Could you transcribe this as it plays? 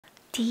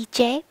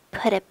DJ,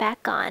 put it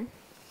back on.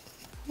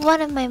 One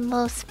of my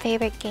most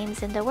favorite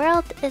games in the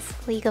world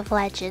is League of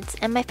Legends,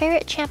 and my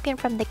favorite champion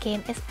from the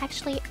game is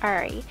actually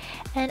Ahri.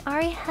 And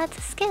Ahri has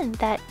a skin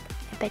that,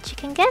 I bet you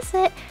can guess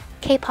it,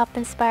 K-pop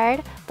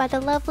inspired by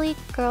the lovely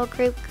girl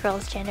group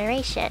Girls'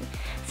 Generation.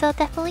 So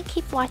definitely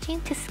keep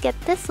watching to get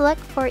this look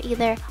for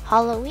either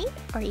Halloween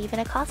or even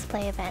a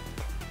cosplay event.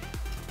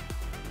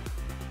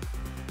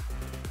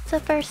 So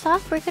first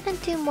off, we're gonna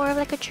do more of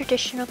like a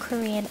traditional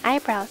Korean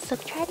eyebrow, so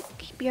try to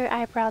keep your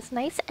eyebrows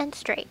nice and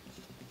straight.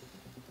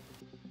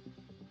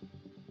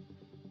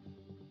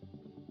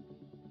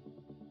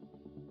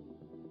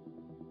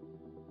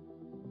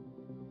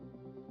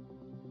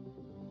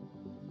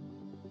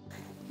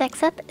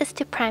 Next up is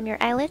to prime your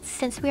eyelids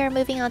since we are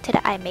moving on to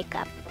the eye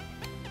makeup.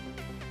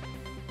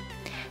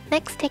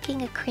 Next,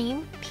 taking a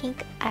cream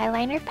pink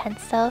eyeliner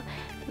pencil,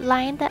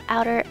 line the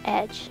outer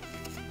edge.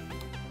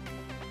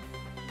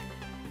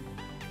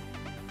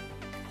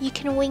 You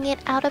can wing it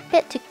out a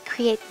bit to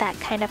create that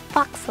kind of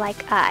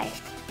fox-like eye.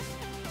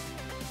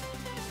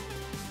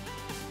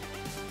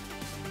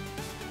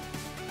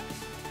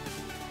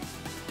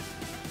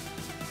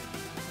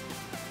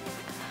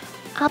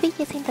 I'll be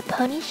using the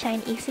Pony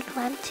Shine Easy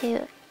Glam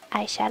 2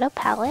 eyeshadow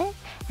palette,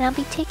 and I'll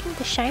be taking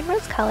the Shine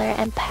Rose color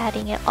and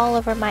patting it all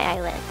over my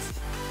eyelids.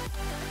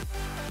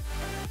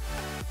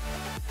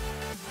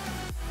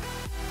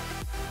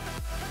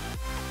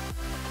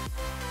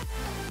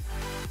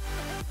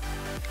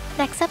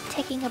 Next up,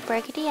 taking a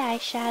burgundy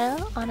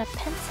eyeshadow on a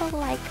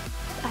pencil-like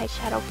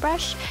eyeshadow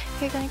brush,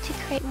 you're going to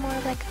create more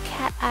like a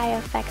cat eye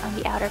effect on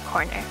the outer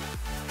corner.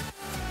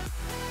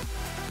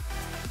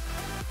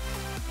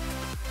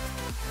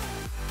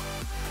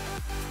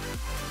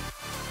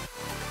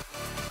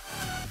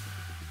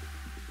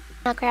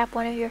 Now grab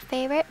one of your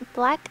favorite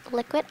black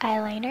liquid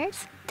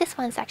eyeliners. This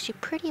one's actually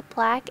pretty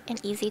black and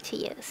easy to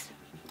use.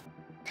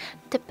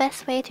 The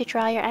best way to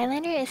draw your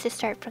eyeliner is to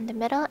start from the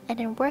middle and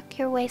then work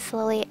your way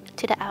slowly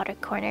to the outer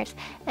corners,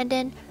 and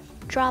then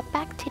draw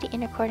back to the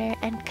inner corner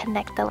and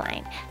connect the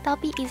line.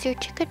 That'll be easier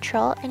to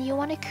control, and you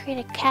want to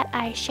create a cat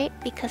eye shape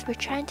because we're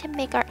trying to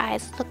make our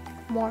eyes look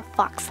more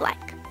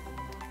fox-like.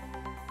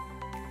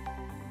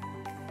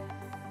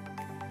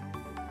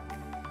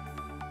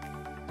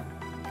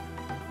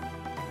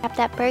 Grab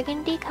that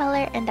burgundy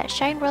color and that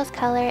Shine Rose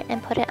color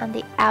and put it on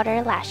the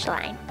outer lash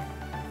line.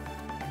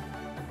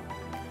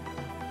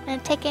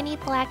 And take any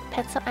black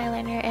pencil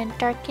eyeliner and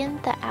darken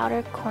the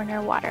outer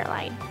corner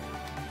waterline.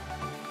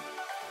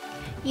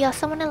 You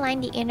also want to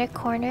line the inner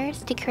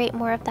corners to create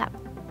more of that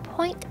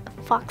point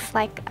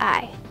fox-like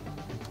eye.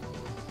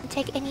 And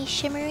take any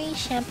shimmery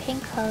champagne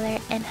color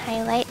and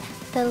highlight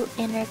the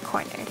inner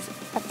corners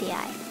of the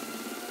eye.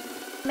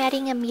 I'm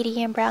adding a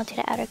medium brown to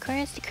the outer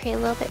corners to create a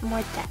little bit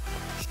more depth.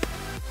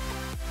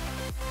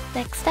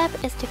 Next step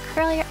is to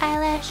curl your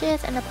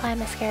eyelashes and apply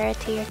mascara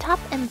to your top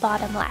and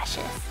bottom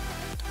lashes.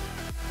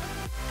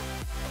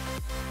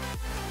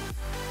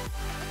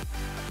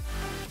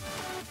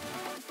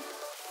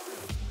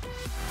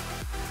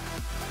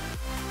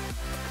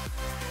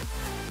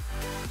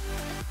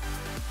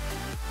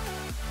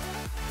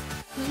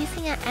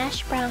 Using an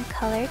ash brown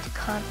color to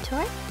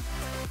contour,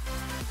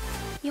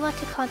 you want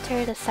to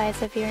contour the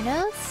sides of your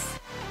nose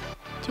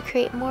to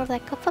create more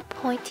like of a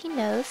pointy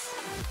nose.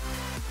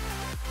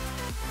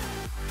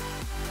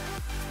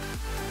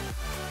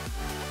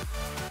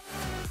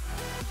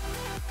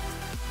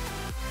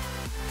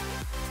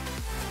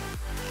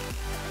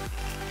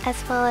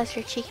 As well as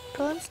your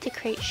cheekbones to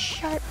create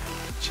sharp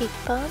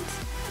cheekbones,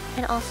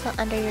 and also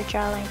under your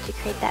jawline to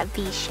create that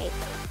V shape.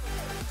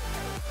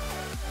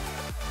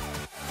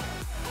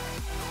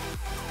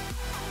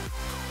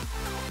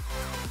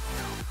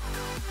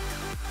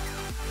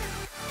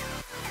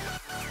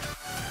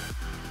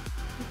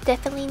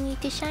 Definitely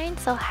need to shine,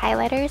 so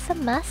highlighter is a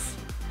must.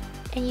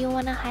 And you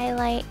want to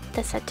highlight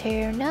the center of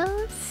your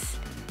nose,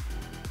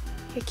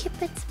 your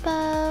cupid's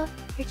bow,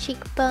 your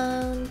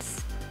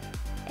cheekbones,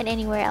 and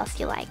anywhere else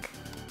you like.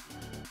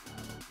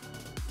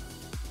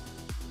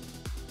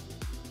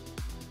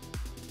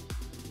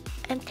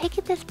 And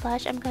taking this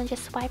blush, I'm going to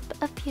just swipe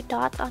a few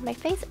dots on my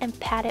face and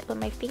pat it with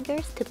my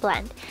fingers to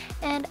blend.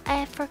 And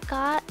I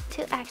forgot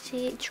to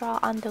actually draw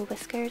on the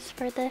whiskers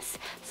for this,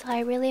 so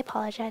I really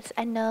apologize.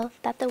 I know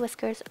that the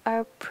whiskers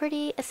are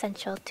pretty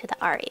essential to the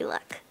Ahri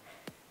look.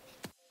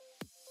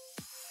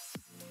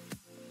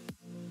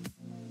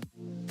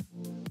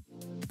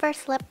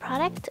 First lip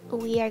product,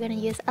 we are going to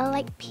use a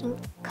light pink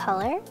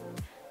color.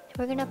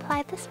 We're going to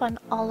apply this one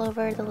all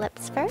over the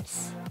lips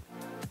first.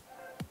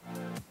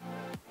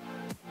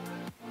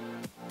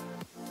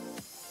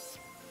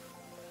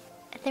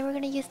 Then we're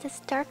going to use this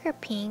darker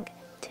pink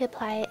to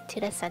apply it to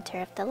the center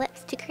of the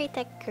lips to create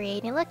that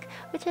gradient look,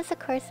 which is of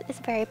course is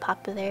very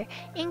popular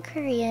in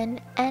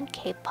Korean and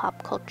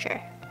K-pop culture.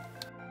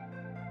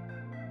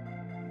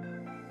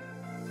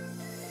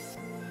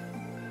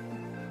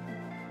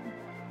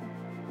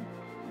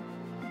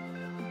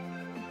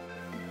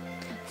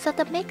 So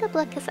the makeup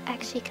look is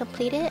actually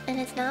completed, and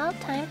it's now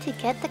time to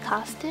get the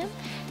costume.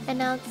 And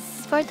now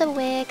for the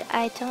wig,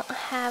 I don't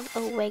have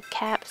a wig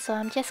cap, so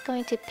I'm just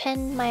going to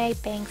pin my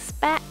bangs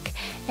back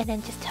and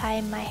then just tie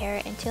my hair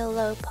into a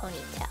low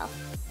ponytail.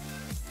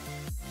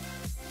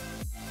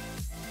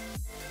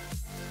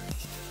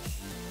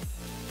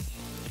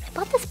 I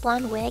bought this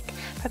blonde wig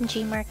from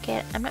G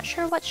Market. I'm not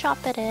sure what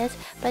shop it is,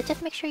 but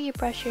just make sure you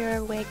brush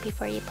your wig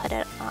before you put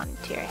it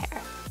onto your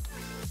hair.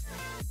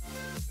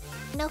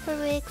 You know, for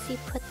wigs, you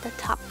put the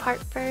top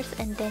part first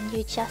and then you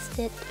adjust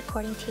it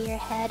according to your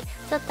head,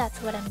 so that's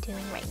what I'm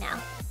doing right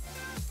now.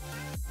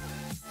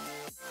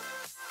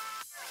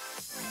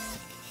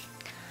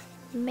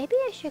 Maybe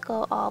I should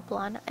go all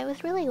blonde. I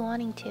was really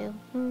wanting to.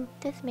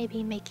 This may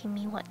be making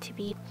me want to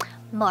be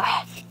more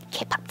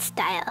K-pop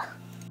style.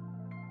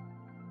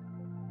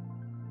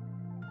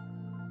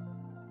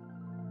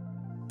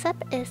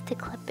 Step is to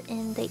clip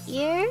in the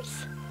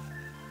ears.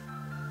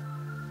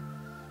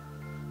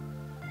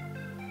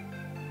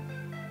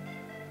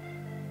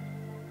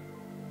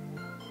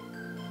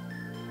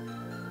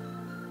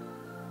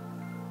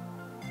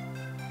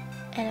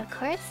 And of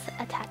course,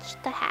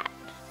 attach the hat.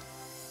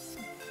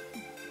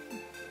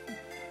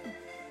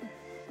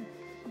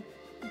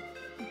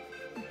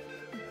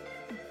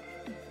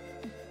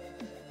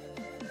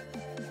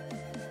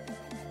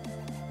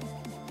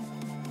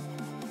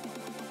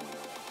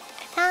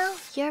 Now,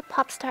 your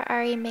Popstar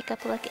Ahri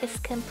makeup look is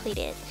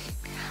completed.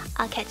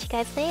 I'll catch you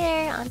guys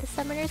later on the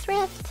Summoner's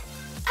Rift.